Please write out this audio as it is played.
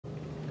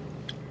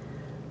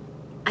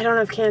I don't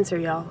have cancer,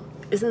 y'all.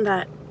 Isn't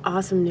that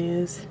awesome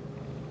news?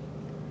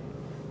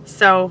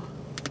 So,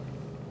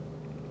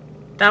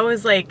 that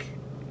was like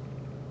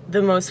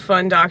the most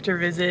fun doctor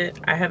visit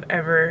I have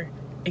ever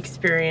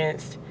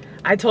experienced.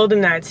 I told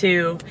him that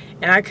too,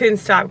 and I couldn't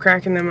stop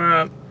cracking them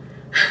up.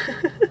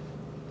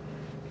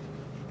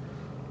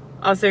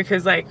 Also,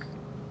 because like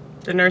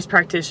the nurse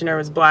practitioner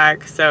was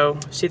black, so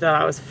she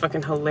thought I was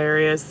fucking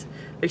hilarious.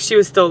 Like, she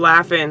was still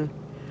laughing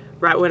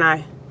right when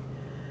I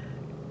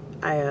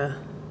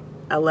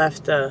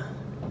left the,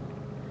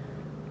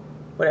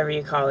 whatever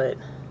you call it.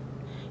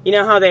 You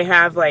know how they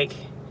have like,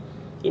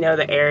 you know,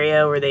 the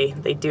area where they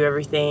do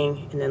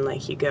everything, and then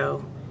like you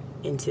go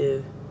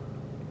into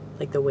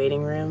like the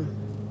waiting room.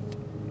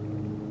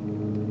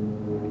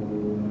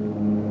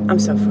 I'm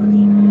so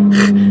funny.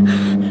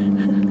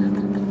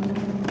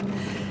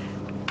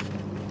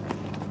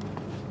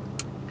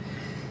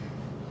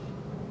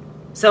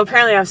 So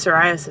apparently I have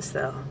psoriasis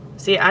though.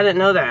 See, I didn't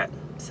know that.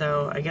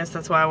 So I guess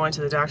that's why I went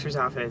to the doctor's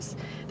office.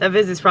 That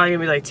visit's probably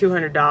gonna be like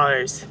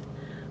 $200.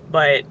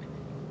 But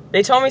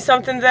they told me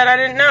something that I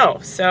didn't know.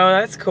 So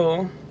that's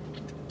cool.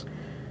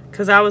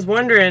 Cause I was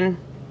wondering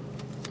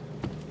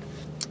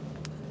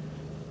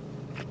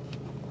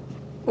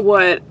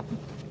what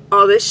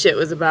all this shit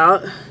was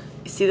about.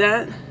 You see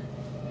that?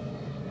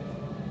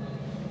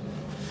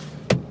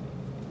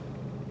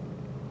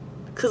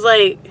 Cause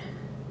like,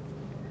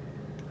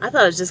 I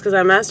thought it was just because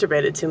I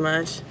masturbated too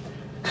much.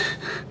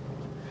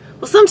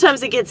 Well,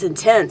 sometimes it gets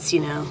intense,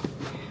 you know.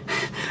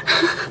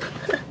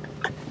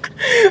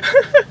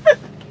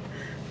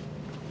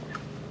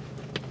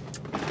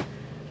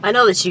 I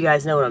know that you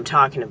guys know what I'm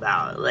talking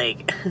about.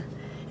 Like,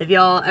 if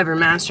y'all ever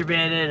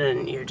masturbated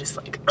and you're just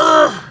like,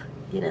 ugh,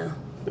 you know.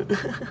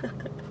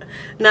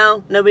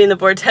 No? Nobody in the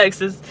vortex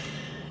is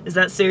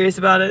that serious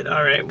about it?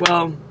 Alright,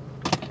 well,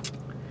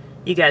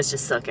 you guys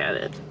just suck at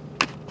it.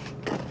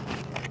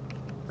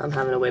 I'm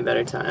having a way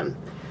better time.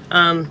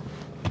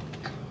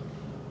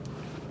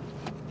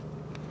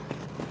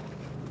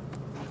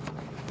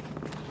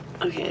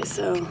 Okay,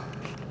 so I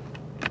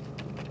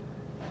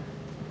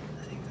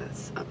think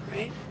that's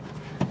upright.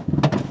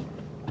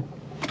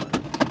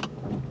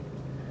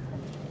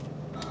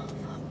 Oh,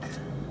 fuck.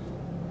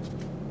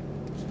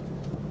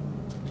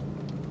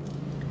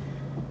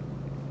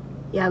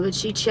 Yeah, but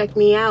she checked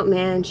me out,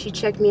 man. She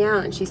checked me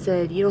out and she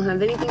said, you don't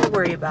have anything to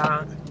worry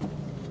about.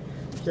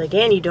 She's like,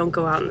 and you don't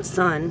go out in the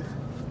sun.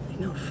 Like,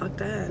 no, fuck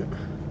that.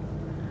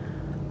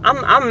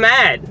 I'm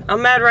mad.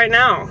 I'm mad right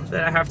now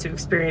that I have to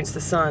experience the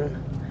sun.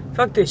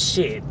 Fuck this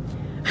shit.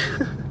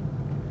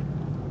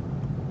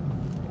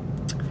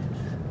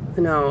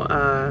 No,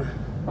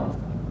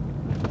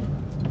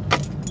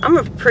 I'm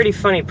a pretty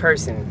funny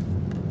person.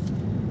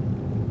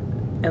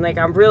 And like,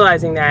 I'm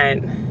realizing that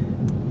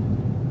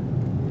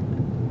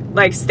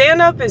like,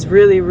 stand-up is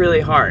really,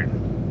 really hard.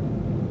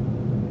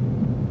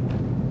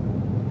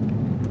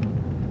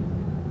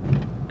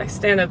 Like,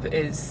 stand-up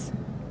is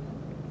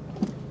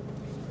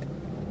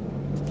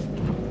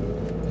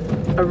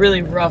a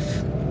really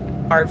rough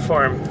art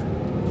form.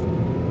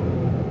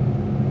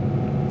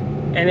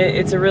 And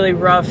it's a really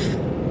rough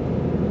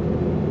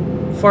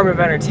form of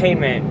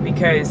entertainment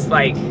because,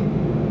 like,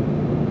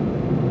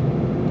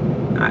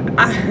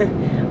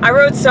 I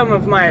wrote some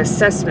of my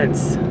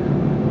assessments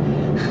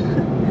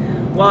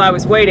while I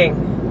was waiting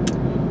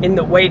in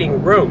the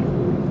waiting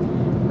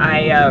room.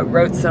 I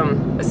wrote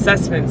some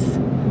assessments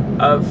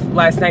of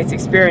last night's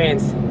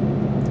experience.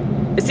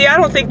 And see, I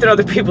don't think that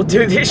other people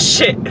do this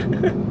shit.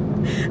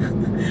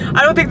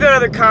 I don't think that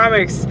other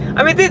comics,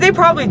 I mean, they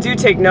probably do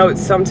take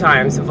notes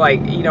sometimes of, like,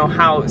 you know,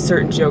 how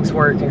certain jokes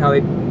work and how they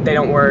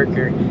don't work,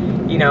 or,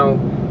 you know,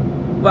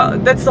 well,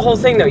 that's the whole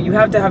thing though. You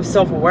have to have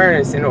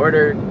self-awareness in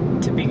order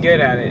to be good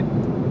at it.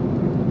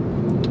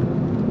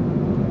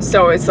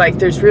 So it's like,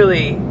 there's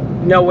really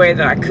no way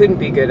that I couldn't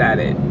be good at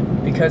it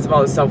because of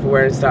all the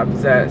self-awareness that I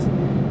possess.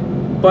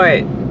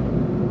 But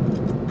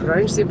put on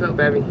your seatbelt,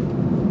 baby.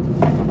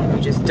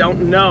 You just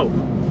don't know.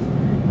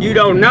 You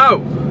don't know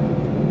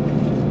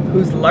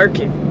who's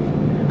lurking.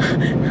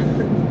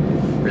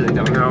 Really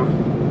don't know.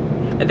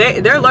 And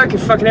they're lurking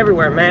fucking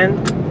everywhere, man.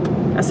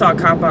 I saw a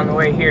cop on the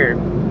way here.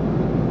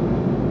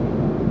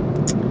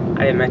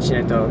 I didn't mention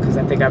it though, because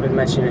I think I've been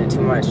mentioning it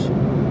too much.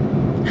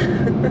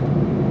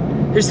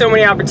 There's so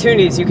many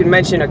opportunities you can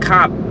mention a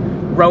cop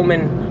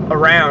roaming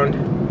around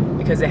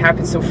because it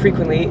happens so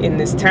frequently in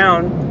this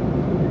town.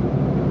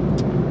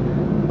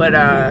 But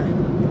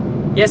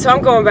yeah, so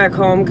I'm going back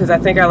home because I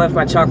think I left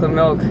my chocolate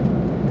milk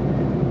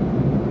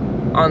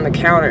on the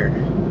counter,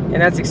 and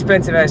that's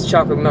expensive as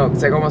chocolate milk.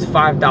 It's like almost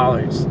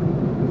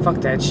 $5. Fuck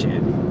that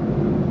shit.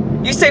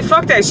 You say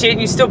fuck that shit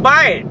and you still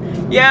buy it.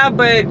 Yeah,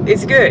 but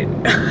it's good.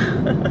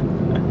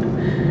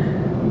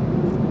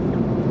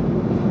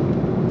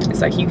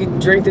 It's like you could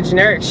drink the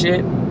generic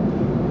shit.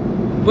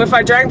 But if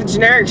I drank the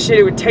generic shit,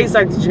 it would taste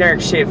like the generic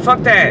shit.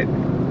 Fuck that. It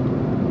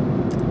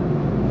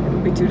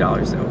would be $2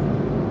 though.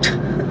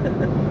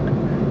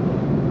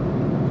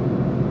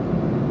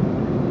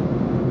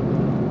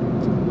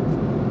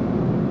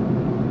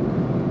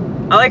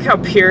 I like how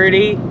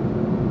purity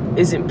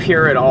isn't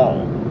pure at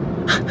all.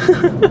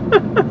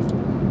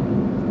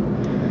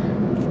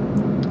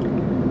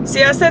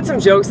 See, I said some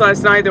jokes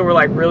last night that were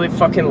like really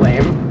fucking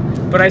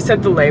lame, but I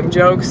said the lame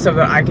jokes so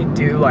that I could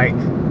do like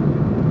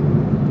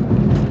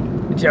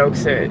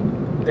jokes that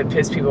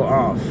piss people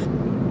off.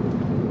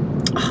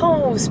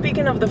 Oh,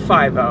 speaking of the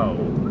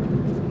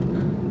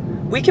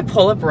 5-0, we could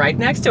pull up right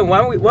next to him. Why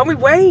don't we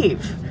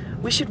wave?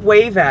 We should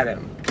wave at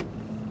him.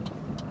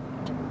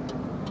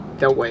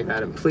 Don't wave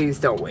at him. Please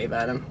don't wave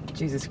at him.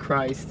 Jesus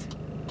Christ.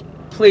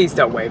 Please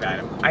don't wave at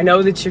him. I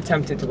know that you're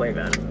tempted to wave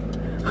at him.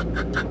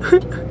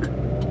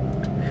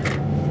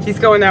 He's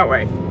going that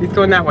way. He's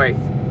going that way.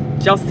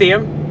 Did y'all see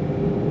him?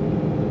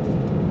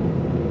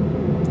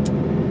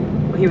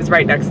 Well, he was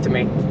right next to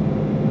me.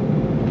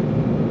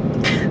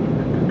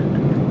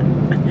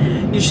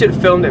 You should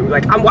have filmed him.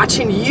 Like, I'm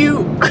watching you.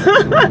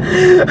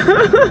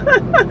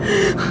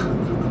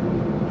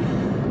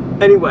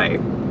 Anyway.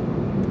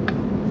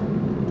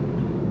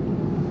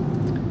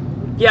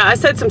 Yeah, I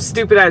said some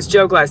stupid ass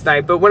joke last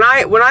night, but when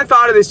I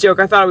thought of this joke,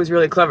 I thought it was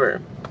really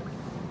clever.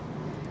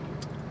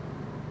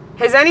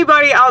 Has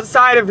anybody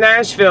outside of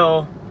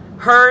Nashville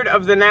heard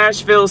of the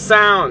Nashville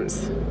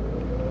Sounds?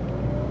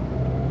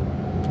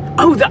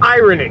 Oh, the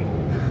irony.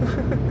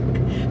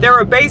 They're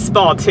a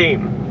baseball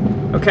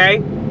team,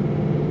 okay?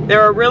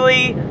 They're a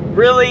really,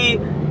 really,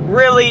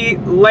 really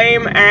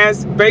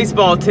lame-ass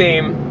baseball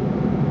team.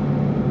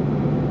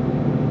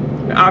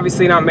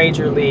 Obviously not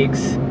major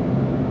leagues.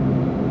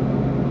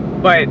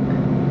 But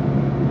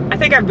I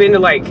think I've been to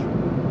like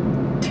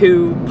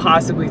 2,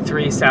 possibly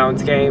 3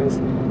 Sounds games,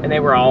 and they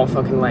were all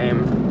fucking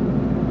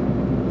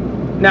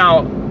lame.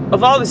 Now,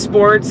 of all the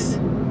sports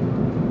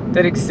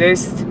that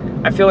exist,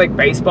 I feel like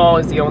baseball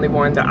is the only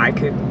one that I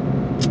could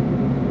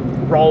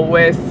roll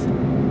with.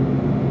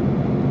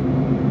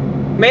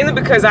 Mainly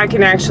because I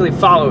can actually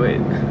follow it.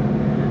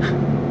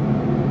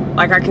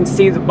 Like, I can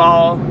see the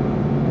ball.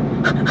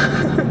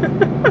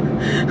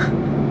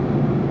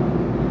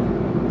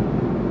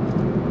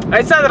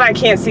 It's not that I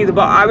can't see the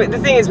ball. The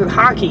thing is with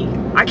hockey,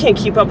 I can't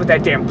keep up with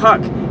that damn puck.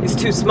 It's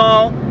too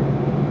small.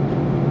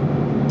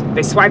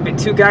 They swipe it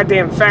too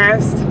goddamn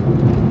fast.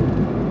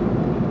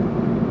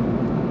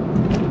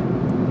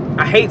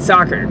 I hate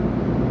soccer.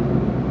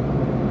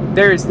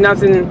 There's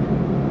nothing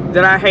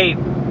that I hate.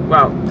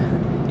 Well,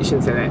 you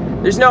shouldn't say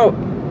that. There's no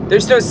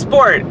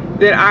sport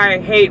that I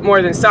hate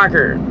more than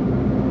soccer.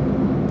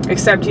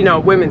 Except, you know,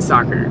 women's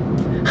soccer.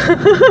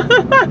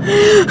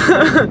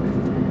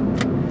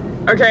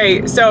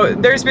 Okay, so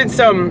there's been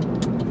some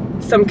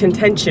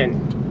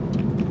contention.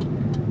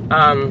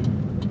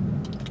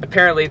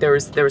 Apparently there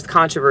was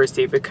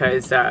controversy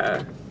because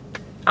I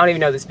don't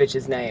even know this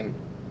bitch's name.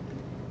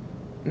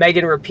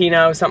 Megan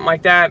Rapinoe, something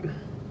like that.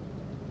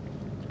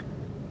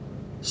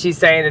 She's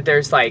saying that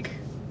there's like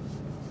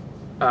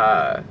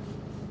a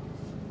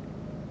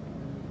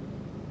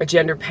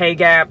gender pay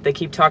gap. They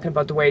keep talking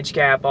about the wage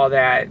gap, all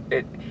that.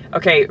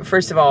 Okay,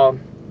 first of all,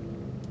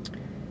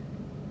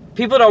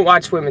 people don't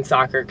watch women's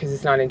soccer because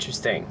it's not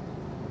interesting.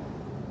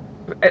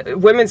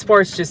 Women's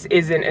sports just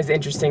isn't as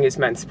interesting as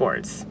men's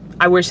sports.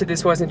 I wish that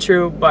this wasn't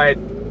true, but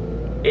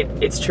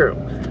it's true.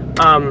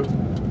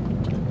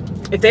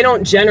 If they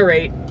don't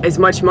generate as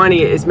much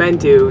money as men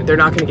do, they're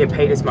not going to get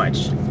paid as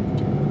much.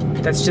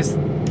 That's just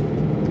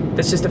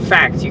a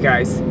fact, you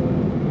guys.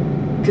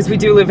 Because we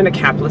do live in a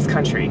capitalist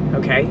country,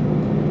 okay?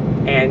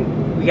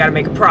 And we got to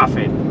make a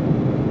profit.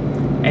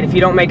 And if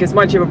you don't make as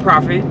much of a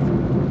profit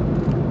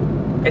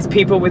as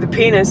people with a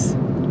penis,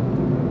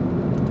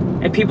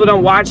 and people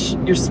don't watch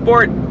your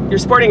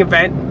sporting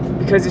event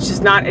because it's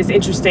just not as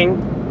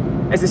interesting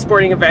as a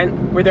sporting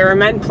event where there are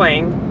men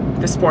playing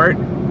the sport,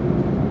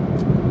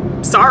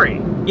 sorry.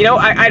 You know,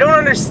 I don't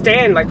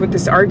understand like what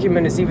this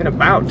argument is even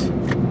about.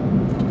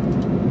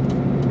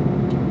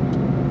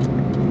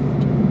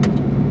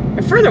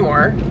 And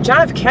furthermore,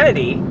 John F.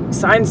 Kennedy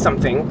signed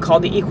something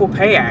called the Equal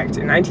Pay Act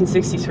in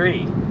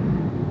 1963.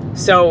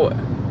 So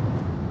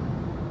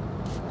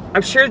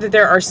I'm sure that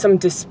there are some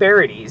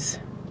disparities,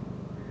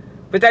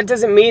 but that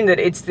doesn't mean that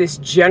it's this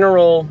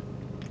general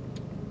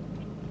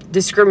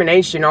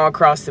discrimination all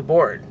across the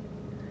board.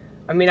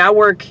 I mean, I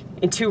work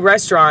in 2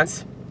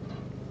 restaurants,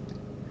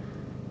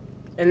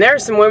 and there are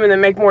some women that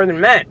make more than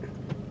men.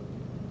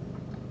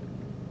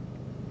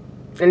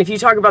 And if you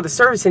talk about the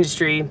service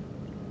industry,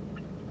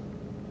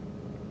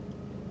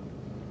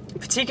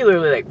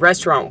 particularly like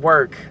restaurant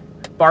work,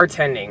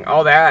 bartending,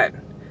 all that,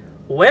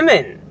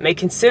 women make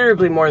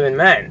considerably more than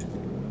men.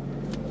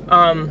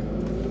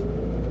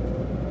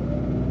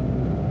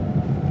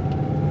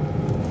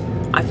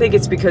 I think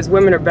it's because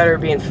women are better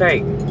at being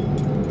fake.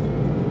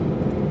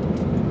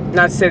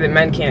 Not to say that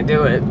men can't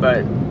do it, but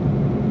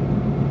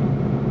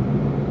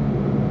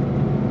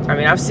I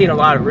mean, I've seen a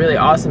lot of really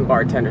awesome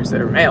bartenders that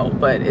are male,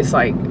 but it's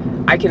like,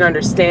 I can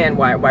understand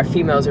why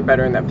females are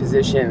better in that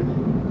position.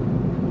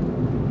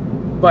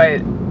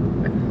 But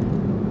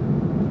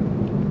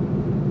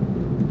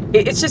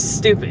it's just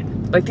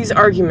stupid. Like, these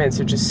arguments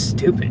are just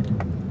stupid.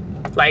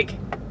 Like,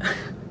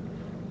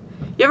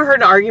 You ever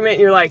heard an argument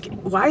and you're like,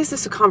 why is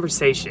this a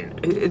conversation?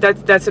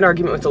 That's an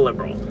argument with a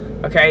liberal,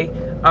 okay?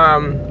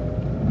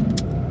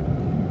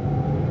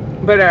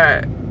 But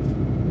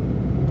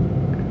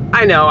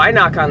I know, I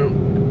knock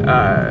on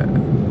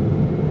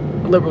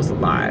liberals a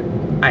lot.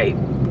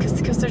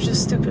 Because they're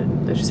just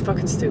stupid. They're just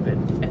fucking stupid.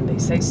 And they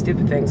say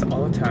stupid things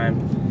all the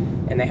time.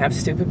 And they have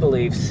stupid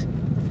beliefs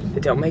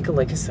that don't make a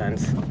lick of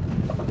sense.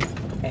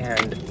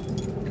 And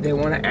they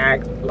want to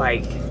act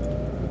like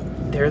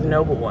they're the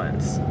noble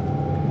ones.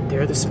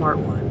 They're the smart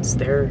ones.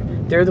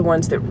 They're the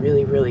ones that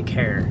really, really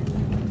care.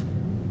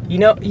 You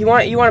know, you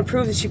want to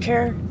prove that you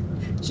care?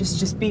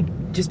 Just be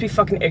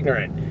fucking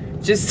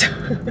ignorant. Just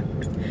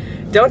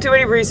don't do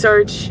any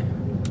research.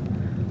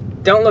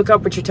 Don't look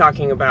up what you're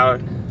talking about.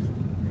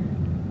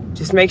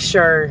 Just make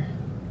sure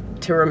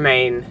to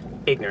remain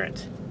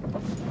ignorant.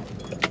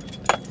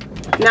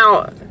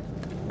 Now,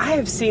 I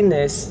have seen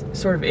this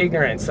sort of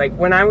ignorance. Like,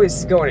 when I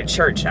was going to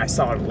church, I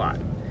saw it a lot.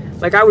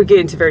 Like, I would get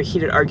into very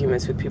heated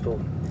arguments with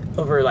people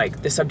over,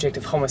 like, the subject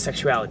of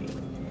homosexuality.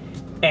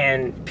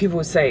 And people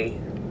would say,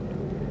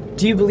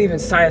 do you believe in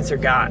science or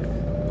God?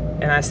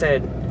 And I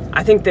said,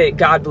 I think that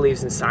God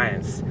believes in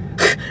science.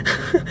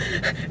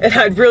 And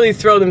I'd really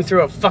throw them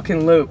through a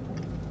fucking loop.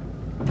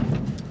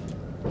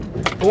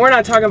 But we're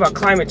not talking about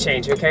climate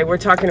change, okay? We're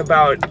talking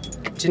about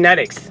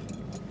genetics.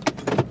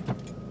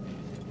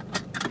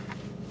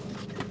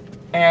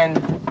 And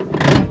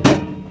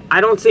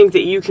I don't think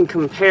that you can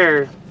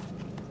compare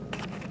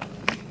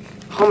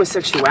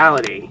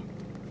homosexuality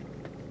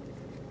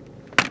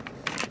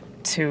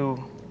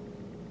to,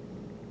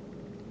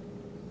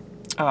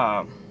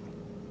 well,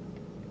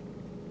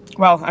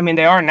 I mean,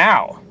 they are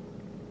now,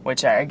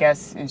 which I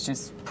guess is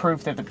just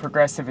proof that the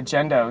progressive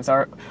agendas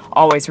are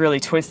always really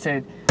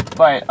twisted.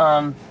 But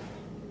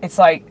it's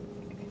like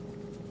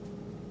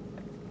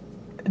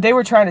they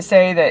were trying to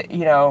say that,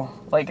 you know,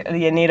 like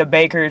the Anita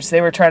Bakers,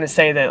 they were trying to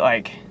say that,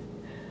 like,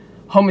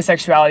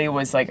 homosexuality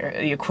was like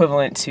the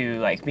equivalent to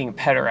like being a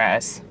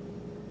pederast,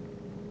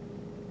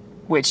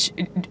 which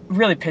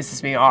really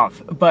pisses me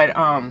off. But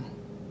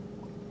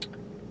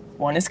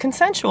one is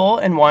consensual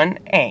and one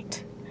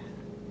ain't.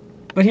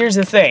 But here's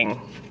the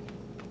thing.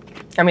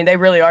 I mean, they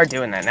really are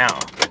doing that now.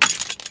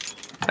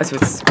 That's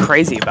what's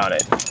crazy about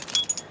it.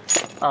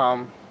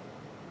 Okay,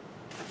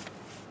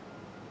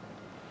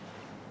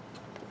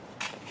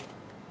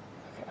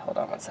 hold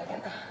on one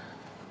second.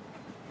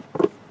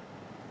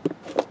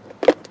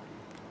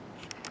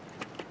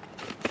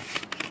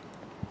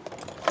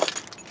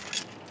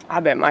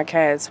 I bet my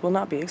cats will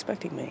not be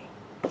expecting me.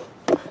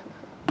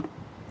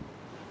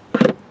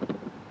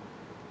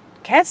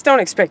 Cats don't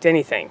expect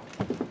anything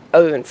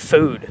other than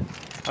food.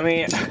 I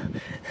mean,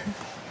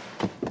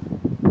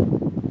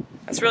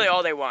 that's really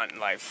all they want in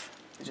life.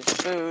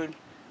 Just food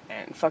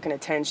and fucking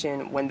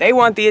attention. When they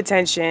want the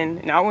attention,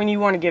 not when you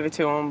want to give it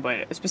to them,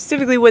 but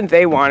specifically when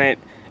they want it,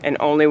 and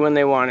only when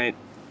they want it.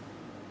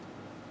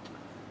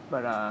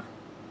 But,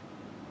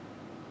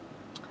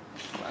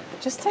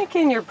 just take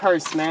in your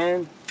purse,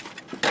 man.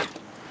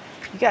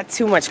 You got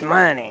too much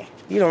money.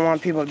 You don't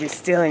want people to be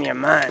stealing your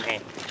money.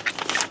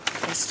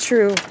 It's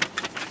true.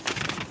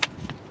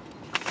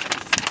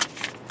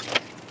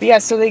 But yeah,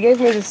 so they gave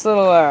me this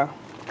little,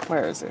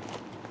 where is it?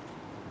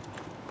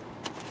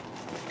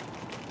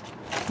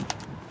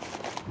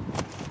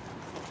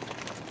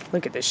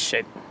 Look at this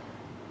shit.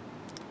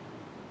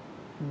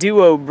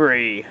 Duo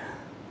Brie.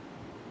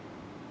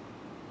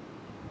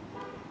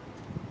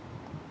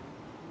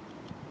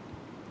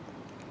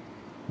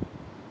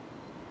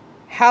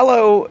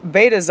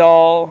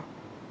 Halobetazole,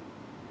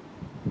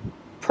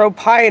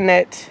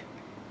 propionate,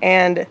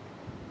 and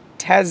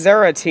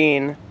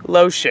tazarotene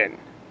lotion.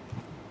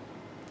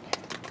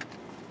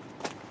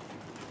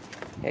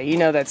 Yeah, you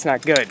know that's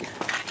not good.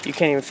 You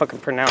can't even fucking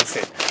pronounce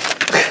it.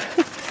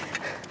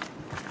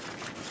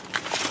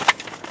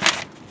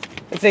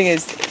 The thing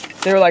is,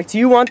 they were like, do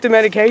you want the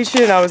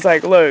medication? I was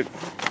like, look,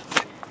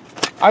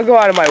 I'll go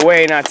out of my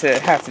way not to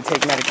have to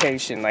take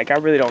medication. Like, I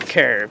really don't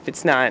care. If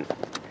it's not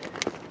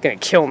gonna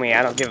kill me,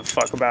 I don't give a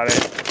fuck about it.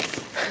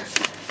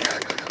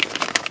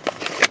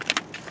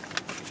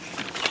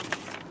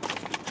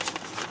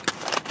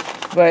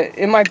 But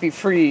it might be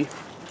free,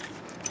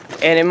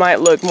 and it might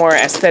look more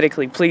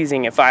aesthetically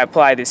pleasing if I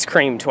apply this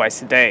cream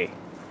twice a day.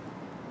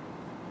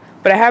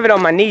 But I have it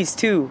on my knees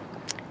too.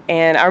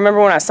 And I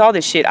remember when I saw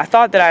this shit, I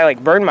thought that I like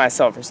burned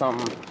myself or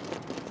something.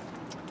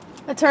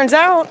 It turns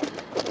out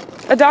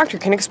a doctor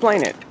can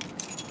explain it.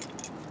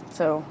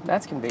 So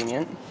that's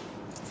convenient.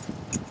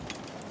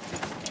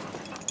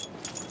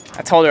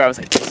 I told her, I was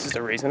like, this is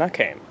the reason I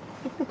came.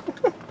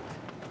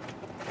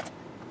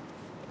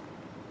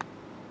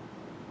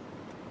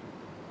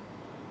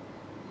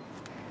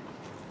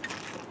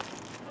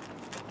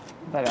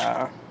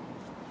 But,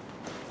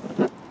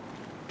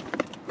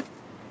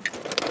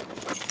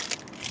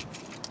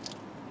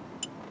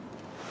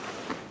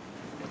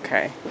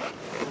 okay.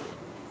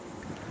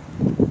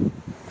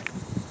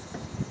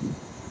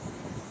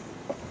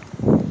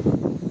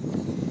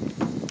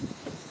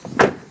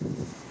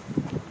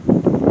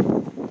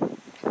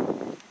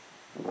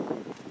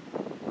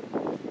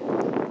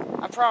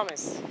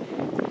 promise.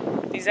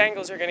 These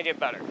angles are gonna get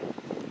better.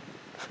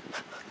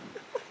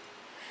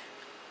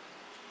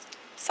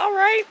 It's all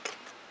right.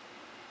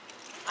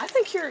 I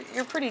think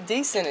you're pretty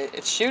decent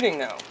at shooting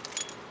though.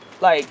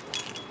 Like,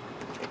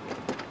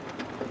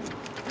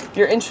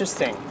 you're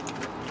interesting.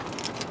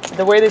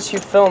 The way that you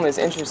film is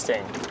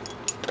interesting.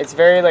 It's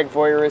very like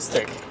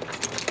voyeuristic.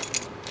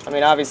 I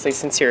mean, obviously,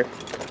 since you're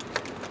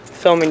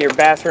filming your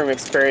bathroom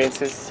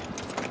experiences.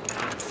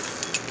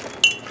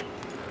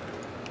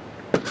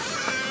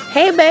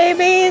 Hey,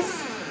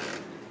 babies!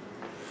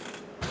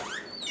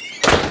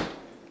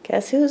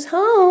 Guess who's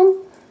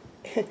home?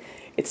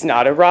 It's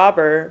not a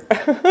robber.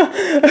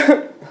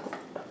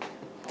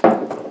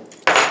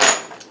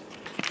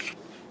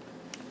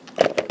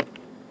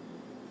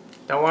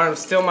 Don't want him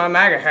to steal my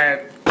MAGA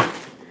hat.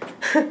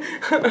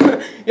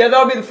 Yeah,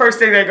 that'll be the first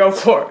thing they go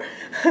for.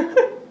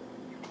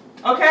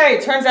 Okay,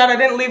 turns out I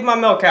didn't leave my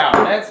milk out.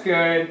 That's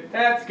good.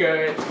 That's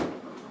good.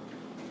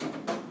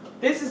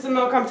 This is the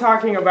milk I'm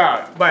talking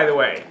about, by the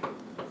way.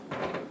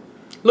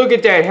 Look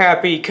at that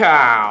happy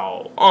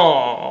cow.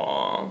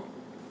 Aww.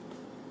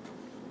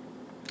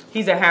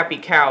 He's a happy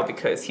cow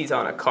because he's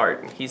on a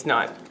carton. He's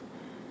not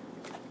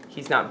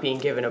being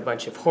given a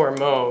bunch of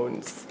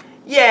hormones.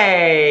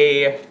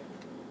 Yay!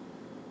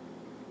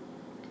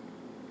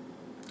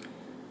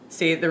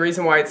 See, the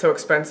reason why it's so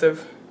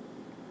expensive?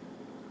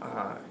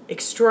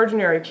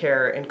 Extraordinary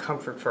care and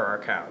comfort for our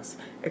cows.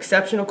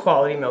 Exceptional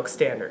quality milk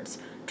standards.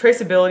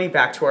 Traceability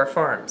back to our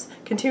farms.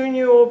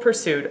 Continual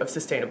pursuit of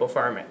sustainable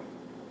farming.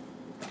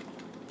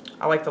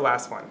 I like the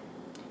last one.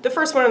 The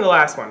first one and the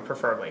last one,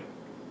 preferably.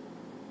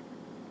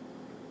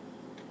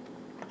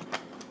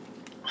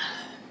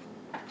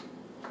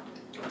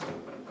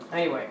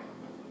 Anyway.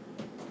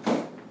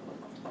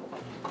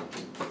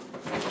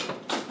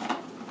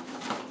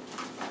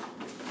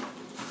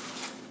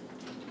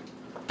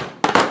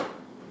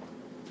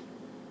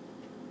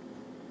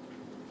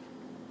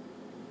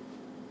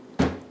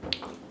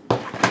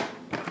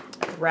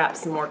 Wrap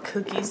some more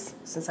cookies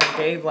since I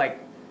gave I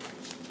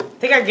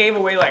think I gave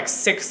away like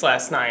 6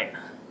 last night.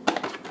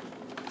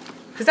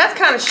 Cause that's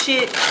kind of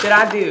shit that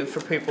I do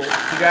for people,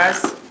 you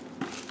guys.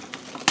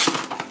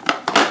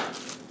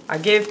 I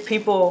give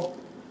people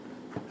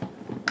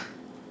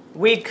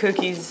weed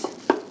cookies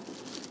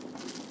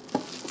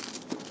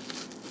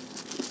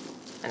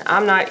and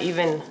I'm not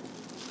even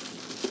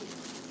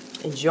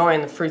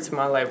enjoying the fruits of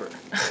my labor.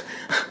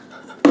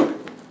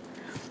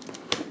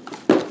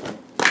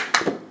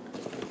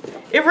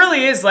 It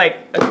really is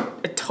like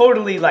a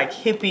totally like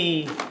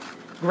hippie,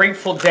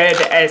 Grateful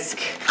Dead-esque.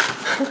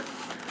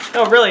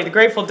 No, really, the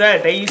Grateful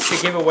Dead, they used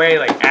to give away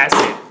like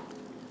acid.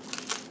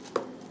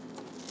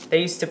 They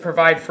used to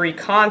provide free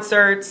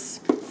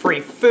concerts,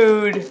 free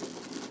food,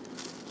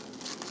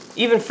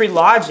 even free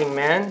lodging,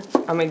 man.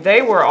 I mean,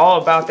 they were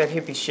all about that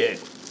hippie shit.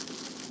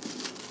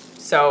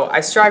 So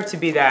I strive to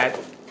be that,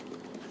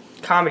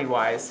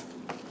 comedy-wise,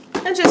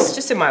 and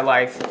just in my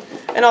life.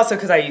 And also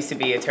because I used to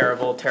be a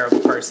terrible, terrible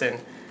person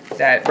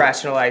that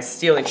rationalized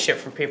stealing shit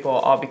from people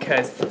all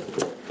because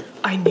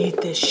I need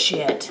this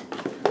shit.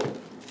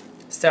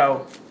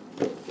 So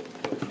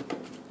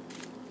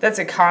that's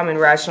a common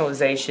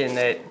rationalization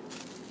that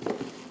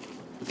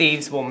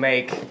thieves will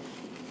make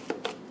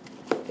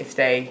if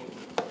they,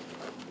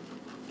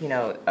 you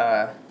know,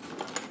 are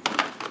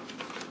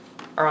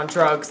on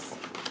drugs.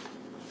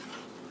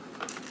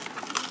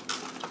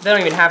 They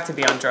don't even have to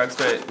be on drugs,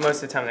 but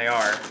most of the time they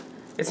are.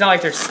 It's not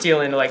like they're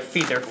stealing to like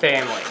feed their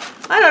family.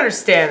 I don't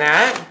understand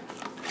that.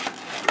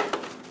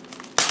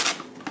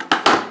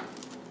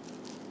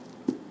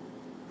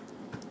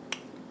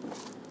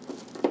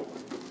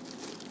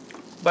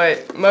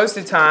 But most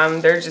of the time,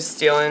 they're just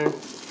stealing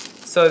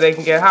so they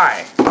can get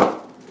high.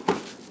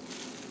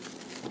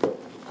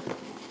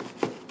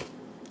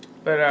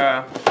 But,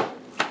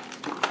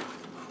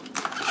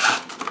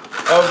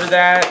 over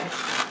that.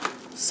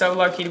 So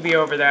lucky to be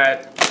over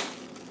that.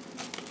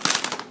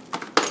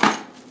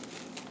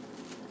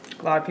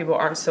 A lot of people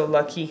aren't so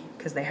lucky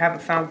because they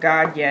haven't found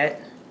God yet.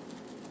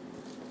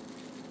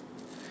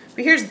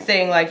 But here's the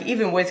thing, like,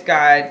 even with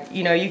God,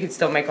 you know, you can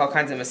still make all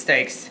kinds of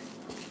mistakes.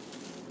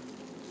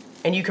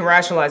 And you can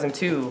rationalize them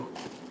too.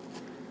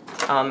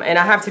 And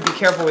I have to be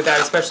careful with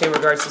that, especially in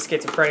regards to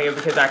schizophrenia,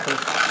 because I can,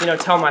 you know,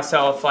 tell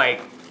myself,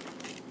 like,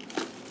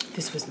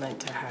 this was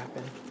meant to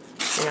happen.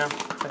 You know,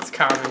 that's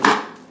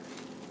common.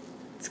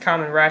 It's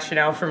common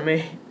rationale for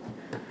me.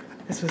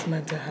 This was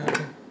meant to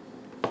happen.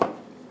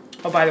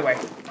 Oh, by the way.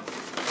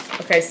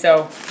 Okay,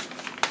 so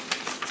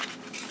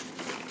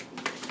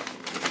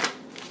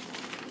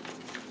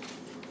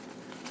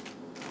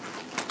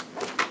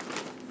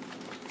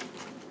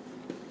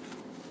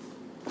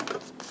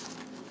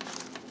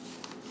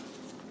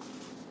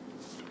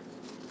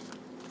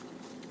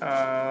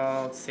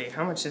let's see,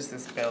 how much is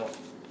this bill?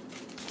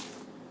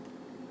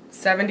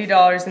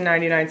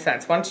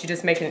 $70.99. Why don't you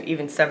just make it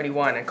even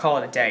 71 and call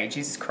it a day?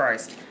 Jesus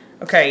Christ.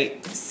 Okay,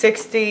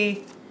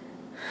 60.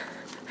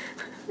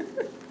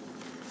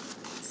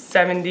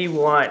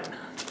 71.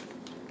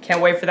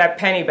 Can't wait for that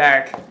penny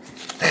back.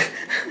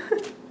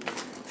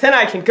 Then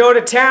I can go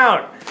to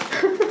town.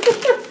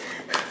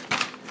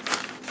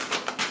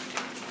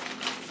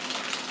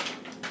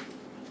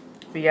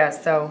 But yeah,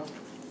 so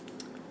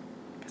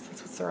I guess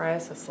that's what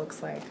psoriasis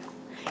looks like.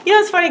 You know,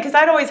 it's funny because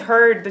I'd always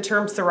heard the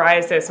term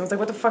psoriasis and was like,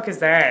 what the fuck is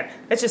that?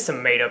 That's just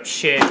some made up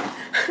shit.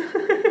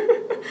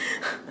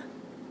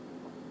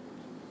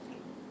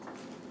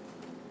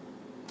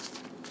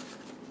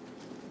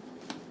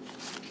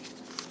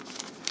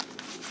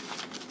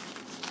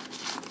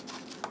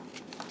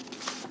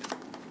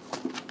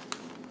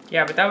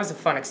 Yeah, but that was a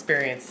fun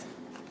experience.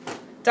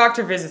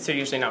 Doctor visits are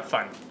usually not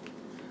fun.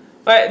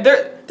 But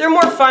they're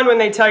more fun when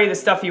they tell you the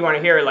stuff you want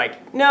to hear,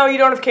 like, no, you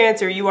don't have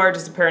cancer, you are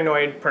just a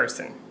paranoid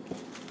person.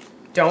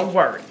 Don't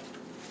worry.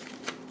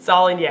 It's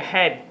all in your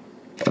head.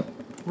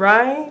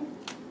 Right?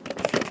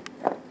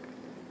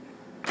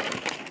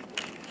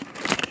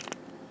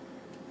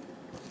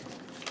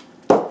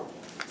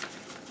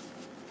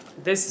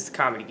 This is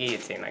comedy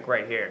guillotine, like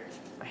right here.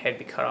 My head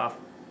be cut off.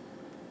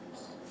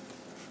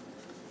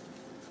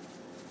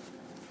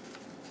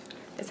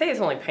 They say it's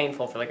only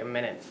painful for like a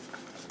minute.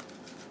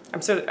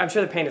 I'm sure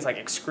the pain is like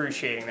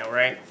excruciating though,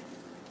 right?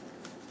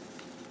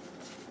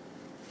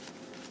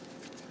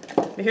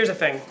 But here's the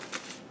thing.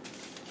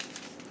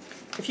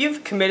 If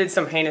you've committed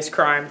some heinous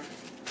crime,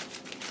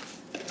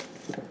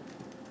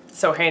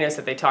 so heinous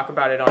that they talk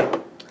about it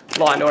on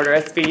Law and Order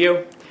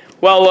SVU,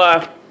 well,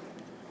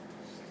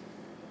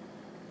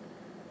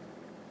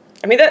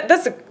 I mean,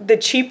 that's the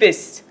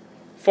cheapest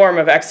form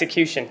of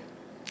execution.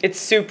 It's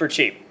super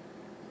cheap.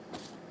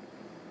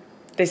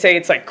 They say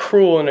it's like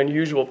cruel and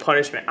unusual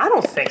punishment. I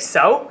don't think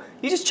so.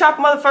 You just chop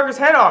a motherfucker's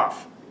head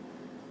off.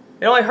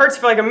 It only hurts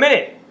for like a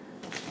minute.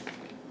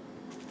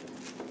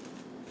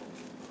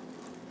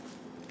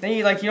 Then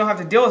you don't have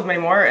to deal with them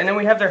anymore, and then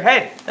we have their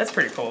head. That's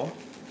pretty cool.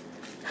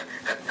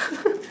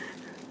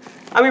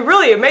 I mean,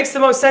 really, it makes the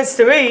most sense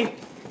to me.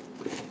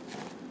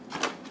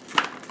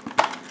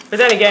 But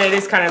then again, it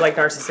is kind of like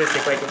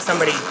narcissistic. Like if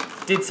somebody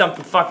did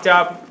something fucked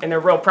up and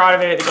they're real proud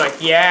of it, they're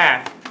like,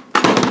 yeah.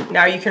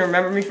 Now you can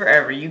remember me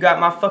forever. You got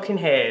my fucking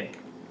head.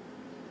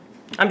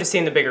 I'm just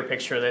seeing the bigger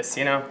picture of this,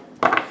 you know?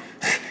 What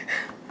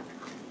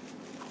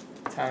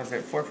time is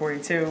it?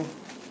 4:42.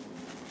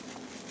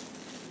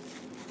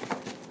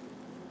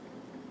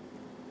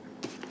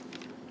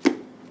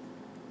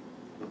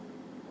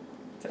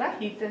 Did I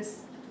heat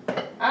this?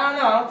 I don't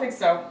know. I don't think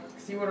so.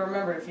 Because you would have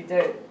remembered if you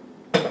did.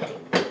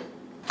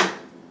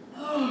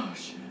 Oh,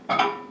 shit.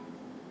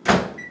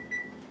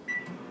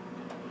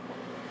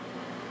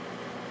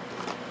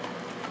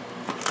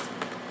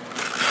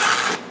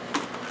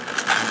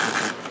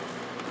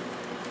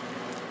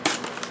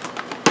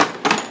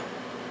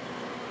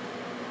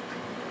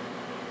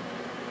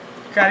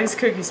 God, these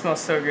cookies smell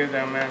so good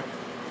though, man.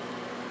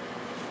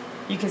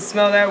 You can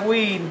smell that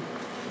weed.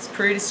 It's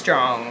pretty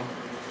strong.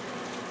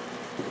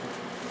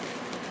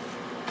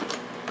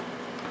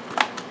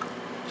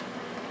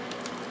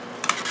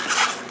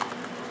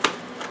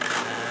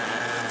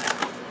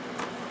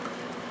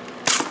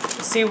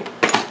 See,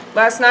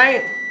 last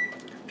night,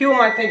 people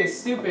might think it's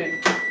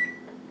stupid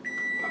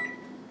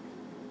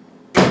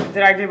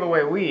that I give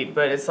away weed,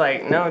 but it's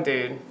like, no,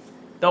 dude.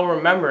 They'll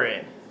remember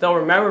it. They'll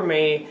remember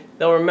me.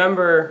 They'll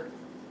remember,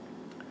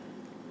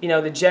 you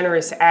know, the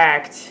generous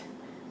act,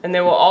 and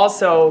they will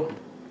also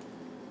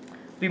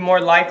be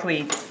more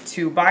likely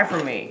to buy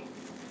from me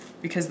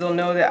because they'll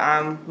know that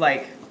I'm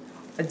like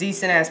a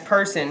decent ass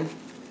person.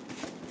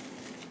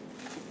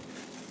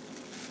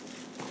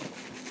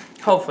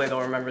 Hopefully they'll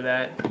remember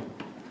that.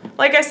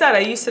 Like I said, I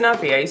used to not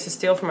be. I used to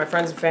steal from my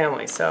friends and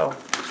family, so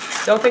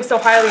don't think so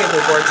highly of the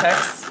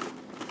Vortex.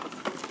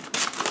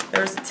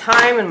 There was a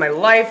time in my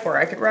life where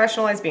I could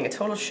rationalize being a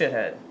total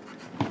shithead.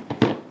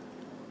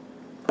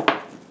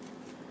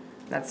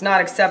 That's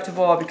not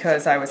acceptable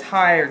because I was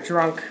high or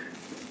drunk.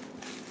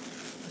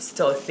 I'm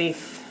still a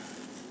thief.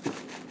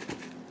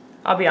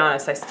 I'll be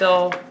honest, I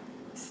still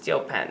steal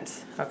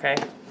pens, okay?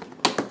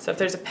 So if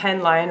there's a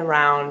pen lying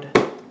around,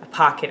 I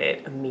pocket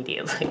it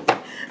immediately.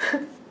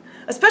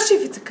 Especially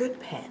if it's a good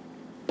pen.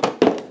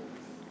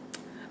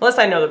 Unless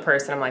I know the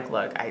person, I'm like,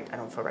 look, I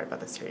don't feel right about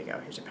this. Here you go,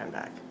 here's your pen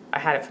back. I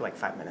had it for like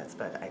 5 minutes,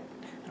 but I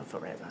don't feel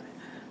right about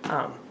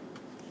it.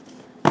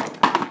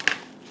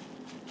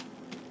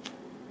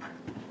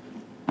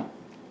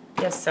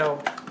 Yes,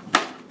 so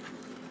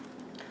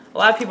a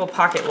lot of people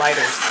pocket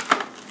lighters.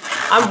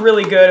 I'm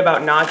really good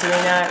about not doing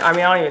that. I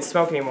mean, I don't even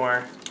smoke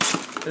anymore.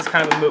 This is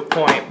kind of a moot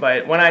point,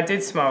 but when I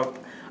did smoke,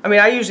 I mean,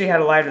 I usually had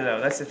a lighter though,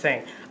 that's the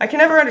thing. I can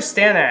never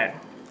understand that.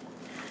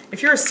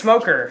 If you're a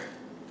smoker,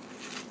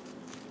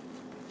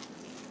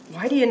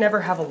 why do you never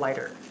have a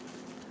lighter?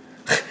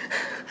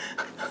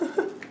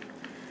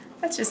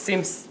 That just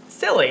seems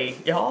silly,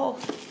 y'all.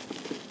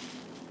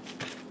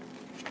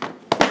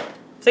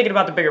 Thinking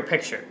about the bigger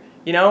picture,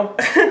 you know?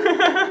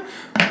 I'm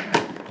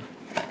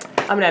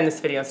gonna end this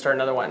video and start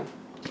another one.